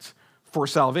perfect for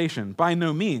salvation. By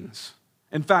no means.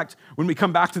 In fact, when we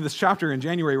come back to this chapter in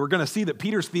January, we're going to see that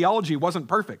Peter's theology wasn't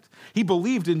perfect. He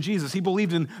believed in Jesus. He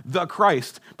believed in the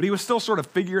Christ, but he was still sort of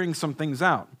figuring some things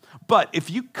out. But if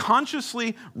you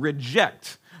consciously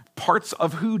reject parts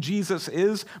of who Jesus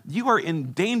is, you are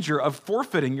in danger of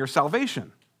forfeiting your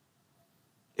salvation.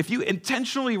 If you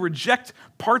intentionally reject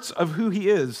parts of who he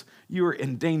is, you are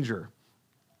in danger.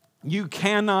 You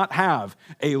cannot have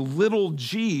a little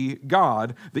g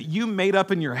God that you made up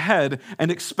in your head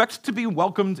and expect to be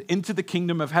welcomed into the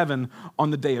kingdom of heaven on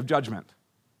the day of judgment.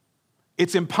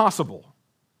 It's impossible.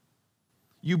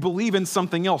 You believe in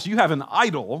something else. You have an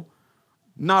idol,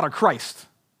 not a Christ.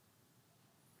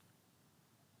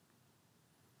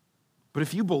 But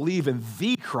if you believe in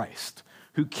the Christ,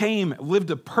 who came, lived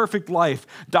a perfect life,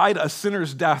 died a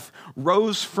sinner's death,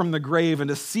 rose from the grave, and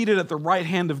is seated at the right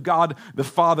hand of God the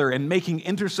Father and making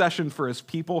intercession for his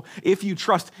people, if you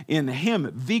trust in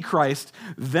him, the Christ,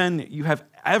 then you have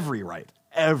every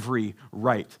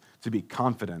right to be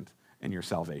confident in your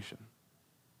salvation.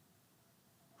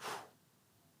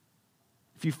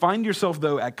 If you find yourself,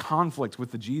 though, at conflict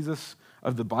with the Jesus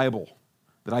of the Bible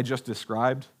that I just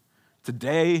described,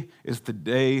 today is the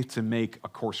day to make a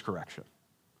course correction.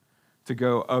 To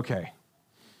go, okay,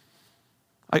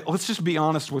 let's just be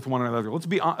honest with one another. Let's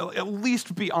at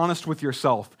least be honest with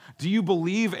yourself. Do you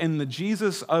believe in the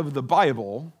Jesus of the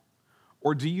Bible,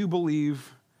 or do you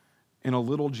believe in a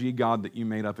little g God that you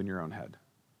made up in your own head?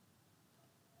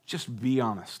 Just be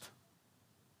honest.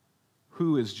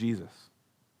 Who is Jesus?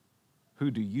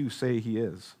 Who do you say he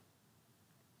is?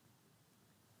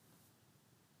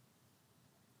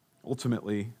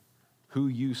 Ultimately, who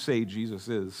you say Jesus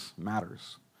is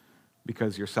matters,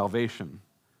 because your salvation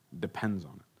depends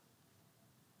on it.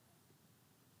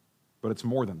 But it's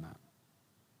more than that.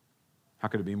 How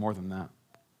could it be more than that?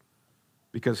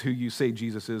 Because who you say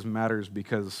Jesus is matters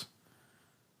because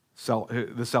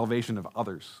the salvation of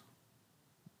others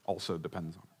also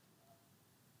depends on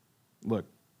it. Look,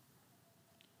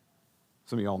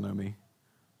 Some of y'all know me.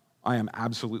 I am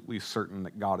absolutely certain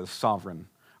that God is sovereign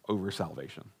over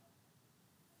salvation.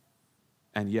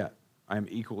 And yet, I am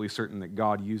equally certain that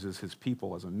God uses his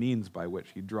people as a means by which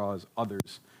he draws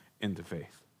others into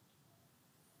faith.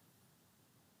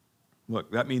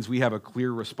 Look, that means we have a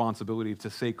clear responsibility to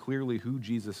say clearly who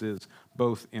Jesus is,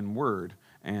 both in word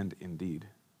and in deed.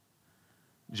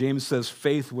 James says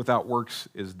faith without works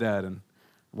is dead. And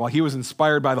while he was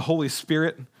inspired by the Holy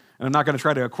Spirit, and I'm not going to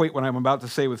try to equate what I'm about to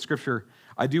say with Scripture,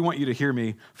 I do want you to hear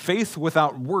me. Faith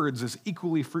without words is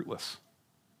equally fruitless.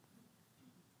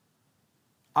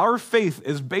 Our faith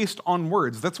is based on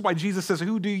words. That's why Jesus says,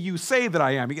 who do you say that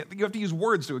I am? You have to use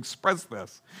words to express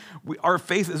this. Our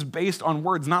faith is based on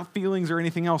words, not feelings or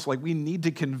anything else. Like, we need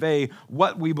to convey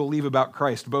what we believe about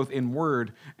Christ, both in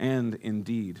word and in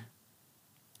deed.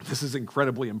 This is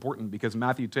incredibly important because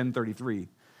Matthew 10:33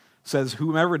 says,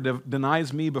 whomever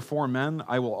denies me before men,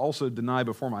 I will also deny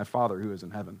before my Father who is in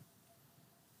heaven.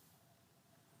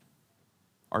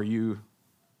 Are you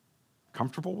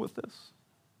comfortable with this?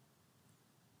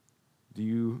 Do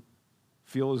you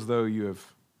feel as though you have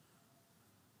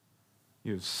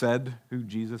said who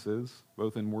Jesus is,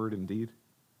 both in word and deed?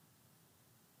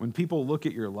 When people look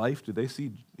at your life, do they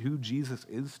see who Jesus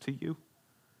is to you?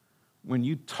 When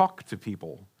you talk to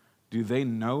people, do they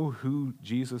know who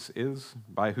Jesus is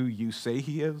by who you say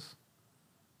he is?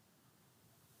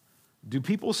 Do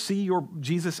people see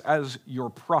Jesus as your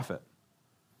prophet,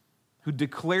 who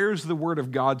declares the word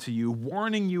of God to you,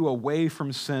 warning you away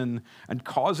from sin and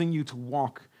causing you to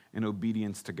walk in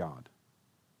obedience to God?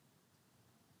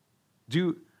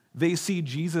 Do they see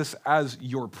Jesus as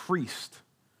your priest,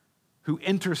 who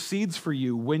intercedes for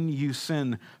you when you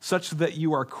sin, such that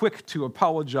you are quick to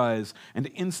apologize and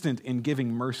instant in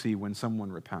giving mercy when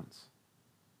someone repents?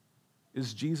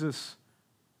 Is Jesus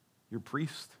your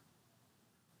priest?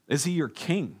 Is he your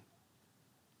king,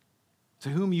 to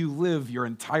whom you live your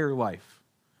entire life?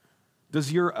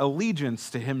 Does your allegiance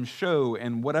to him show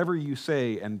in whatever you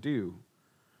say and do?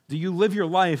 Do you live your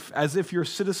life as if your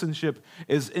citizenship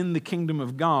is in the kingdom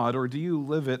of God, or do you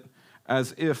live it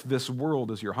as if this world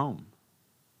is your home?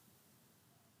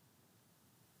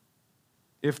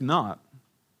 If not,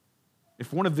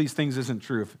 if one of these things isn't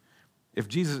true, if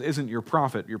Jesus isn't your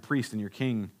prophet, your priest, and your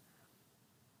king,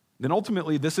 then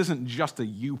ultimately this isn't just a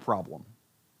you problem.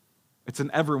 It's an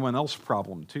everyone else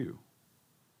problem too.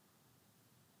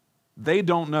 They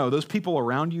don't know, those people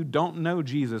around you don't know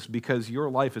Jesus because your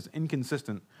life is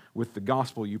inconsistent with the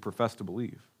gospel you profess to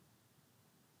believe.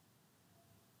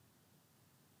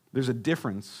 There's a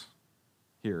difference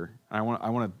here. And I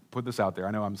want to put this out there.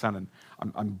 I know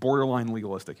I'm borderline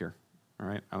legalistic here, all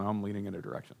right? I'm leaning in a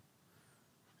direction.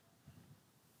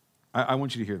 I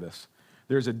want you to hear this.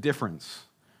 There's a difference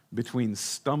between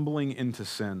stumbling into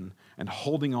sin and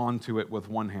holding on to it with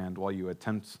one hand while you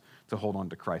attempt to hold on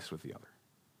to Christ with the other.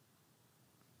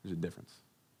 There's a difference.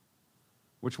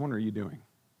 Which one are you doing?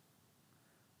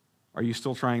 Are you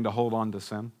still trying to hold on to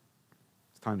sin?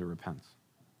 It's time to repent.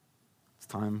 It's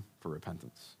time for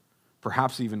repentance.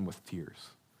 Perhaps even with tears.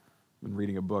 I've been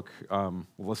reading a book,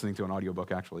 listening to an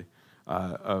audiobook actually,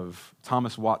 of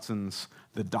Thomas Watson's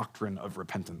The Doctrine of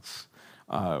Repentance.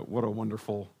 What a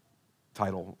wonderful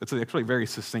title. It's actually very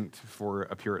succinct for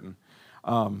a Puritan.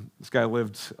 This guy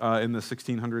lived in the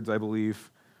 1600s, I believe,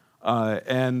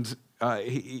 and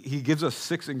he gives us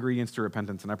 6 ingredients to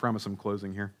repentance, and I promise I'm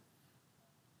closing here.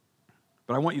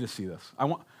 But I want you to see this.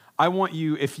 I want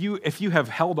you, if you have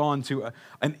held on to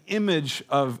an image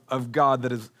of God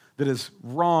that is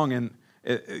wrong and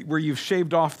where you've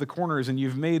shaved off the corners and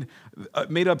you've made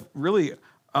up really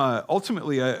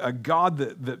ultimately a God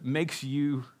that makes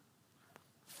you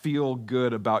feel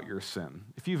good about your sin.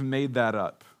 If you've made that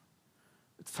up,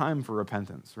 it's time for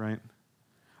repentance, right?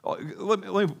 Let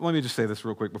me just say this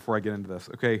real quick before I get into this,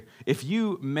 okay? If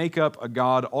you make up a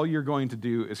God, all you're going to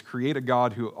do is create a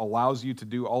God who allows you to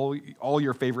do all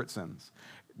your favorite sins.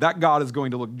 That God is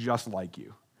going to look just like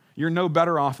you. You're no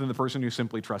better off than the person who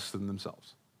simply trusts in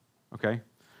themselves, okay?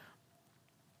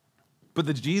 But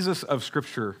the Jesus of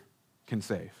Scripture can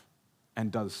save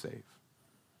and does save.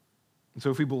 And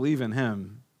so if we believe in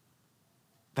him,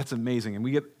 that's amazing, and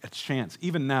we get a chance,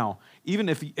 even now, even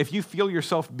if you feel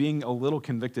yourself being a little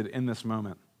convicted in this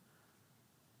moment,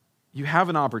 you have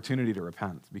an opportunity to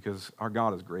repent because our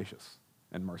God is gracious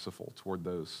and merciful toward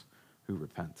those who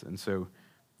repent. And so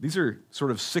these are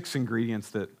sort of 6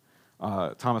 ingredients that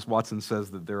Thomas Watson says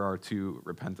that there are to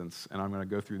repentance, and I'm going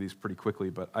to go through these pretty quickly,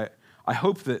 but I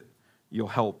hope that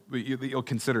you'll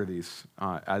consider these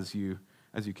as you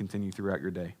continue throughout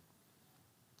your day.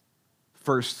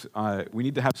 First, we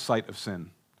need to have sight of sin.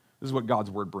 This is what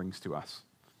God's word brings to us.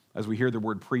 as we hear the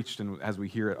word preached and as we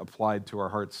hear it applied to our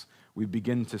hearts, we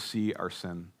begin to see our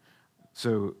sin.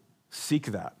 So seek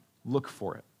that. Look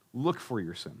for it. Look for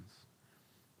your sins.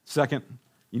 Second,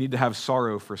 you need to have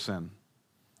sorrow for sin.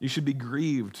 You should be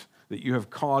grieved that you have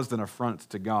caused an affront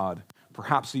to God,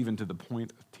 perhaps even to the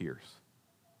point of tears.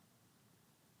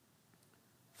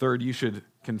 Third, you should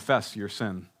confess your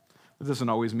sin. That doesn't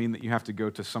always mean that you have to go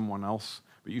to someone else,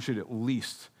 but you should at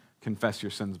least confess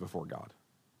your sins before God.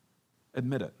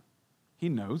 Admit it. He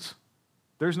knows.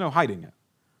 There's no hiding it.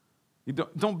 You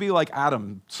don't be like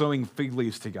Adam sewing fig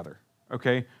leaves together,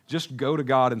 okay? Just go to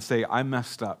God and say, I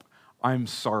messed up. I'm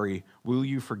sorry. Will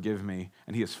you forgive me?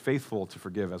 And he is faithful to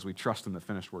forgive as we trust in the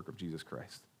finished work of Jesus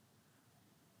Christ.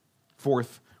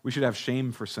 Fourth, we should have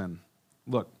shame for sin.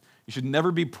 Look, you should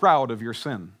never be proud of your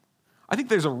sin. I think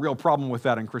there's a real problem with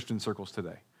that in Christian circles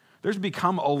today. There's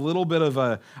become a little bit of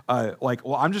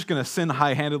I'm just going to sin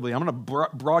high-handedly. I'm going to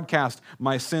broadcast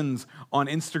my sins on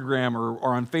Instagram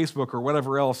or on Facebook or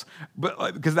whatever else,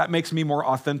 but because that makes me more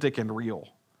authentic and real.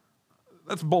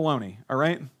 That's baloney, all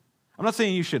right? I'm not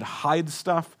saying you should hide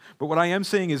stuff, but what I am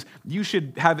saying is you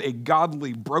should have a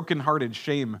godly, brokenhearted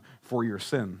shame for your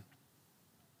sin.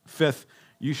 Fifth,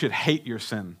 you should hate your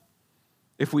sin.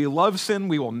 If we love sin,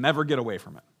 we will never get away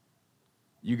from it.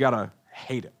 You got to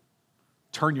hate it.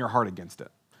 Turn your heart against it.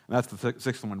 And that's the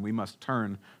sixth one. We must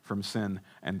turn from sin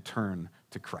and turn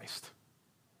to Christ.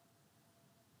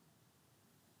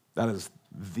 That is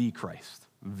the Christ,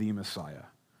 the Messiah.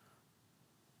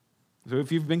 So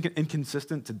if you've been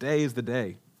inconsistent, today is the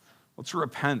day. Let's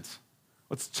repent.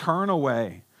 Let's turn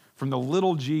away from the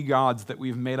little g gods that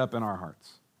we've made up in our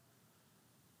hearts.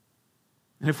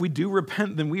 And if we do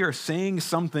repent, then we are saying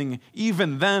something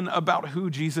even then about who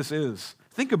Jesus is.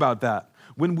 Think about that.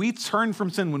 When we turn from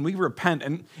sin, when we repent,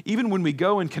 and even when we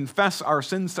go and confess our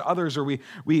sins to others or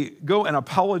we go and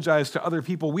apologize to other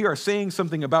people, we are saying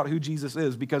something about who Jesus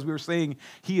is because we are saying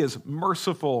he is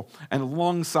merciful and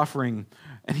long-suffering,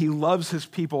 and he loves his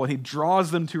people, and he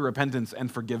draws them to repentance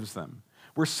and forgives them.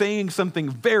 We're saying something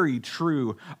very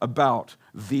true about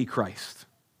the Christ.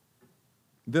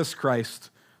 This Christ,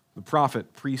 the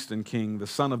prophet, priest, and king, the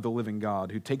Son of the living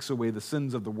God, who takes away the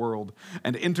sins of the world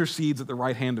and intercedes at the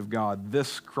right hand of God,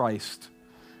 this Christ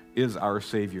is our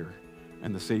Savior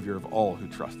and the Savior of all who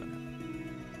trust in him.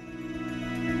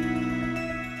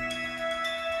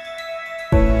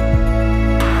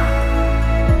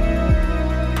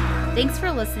 Thanks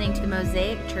for listening to the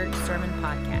Mosaic Church Sermon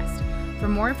Podcast. For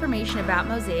more information about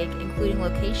Mosaic, including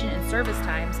location and service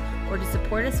times, or to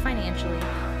support us financially,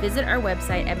 visit our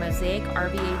website at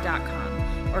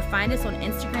mosaicrva.com or find us on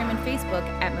Instagram and Facebook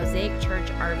at Mosaic Church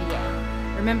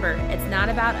RVA. Remember, it's not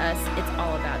about us, it's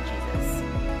all about Jesus.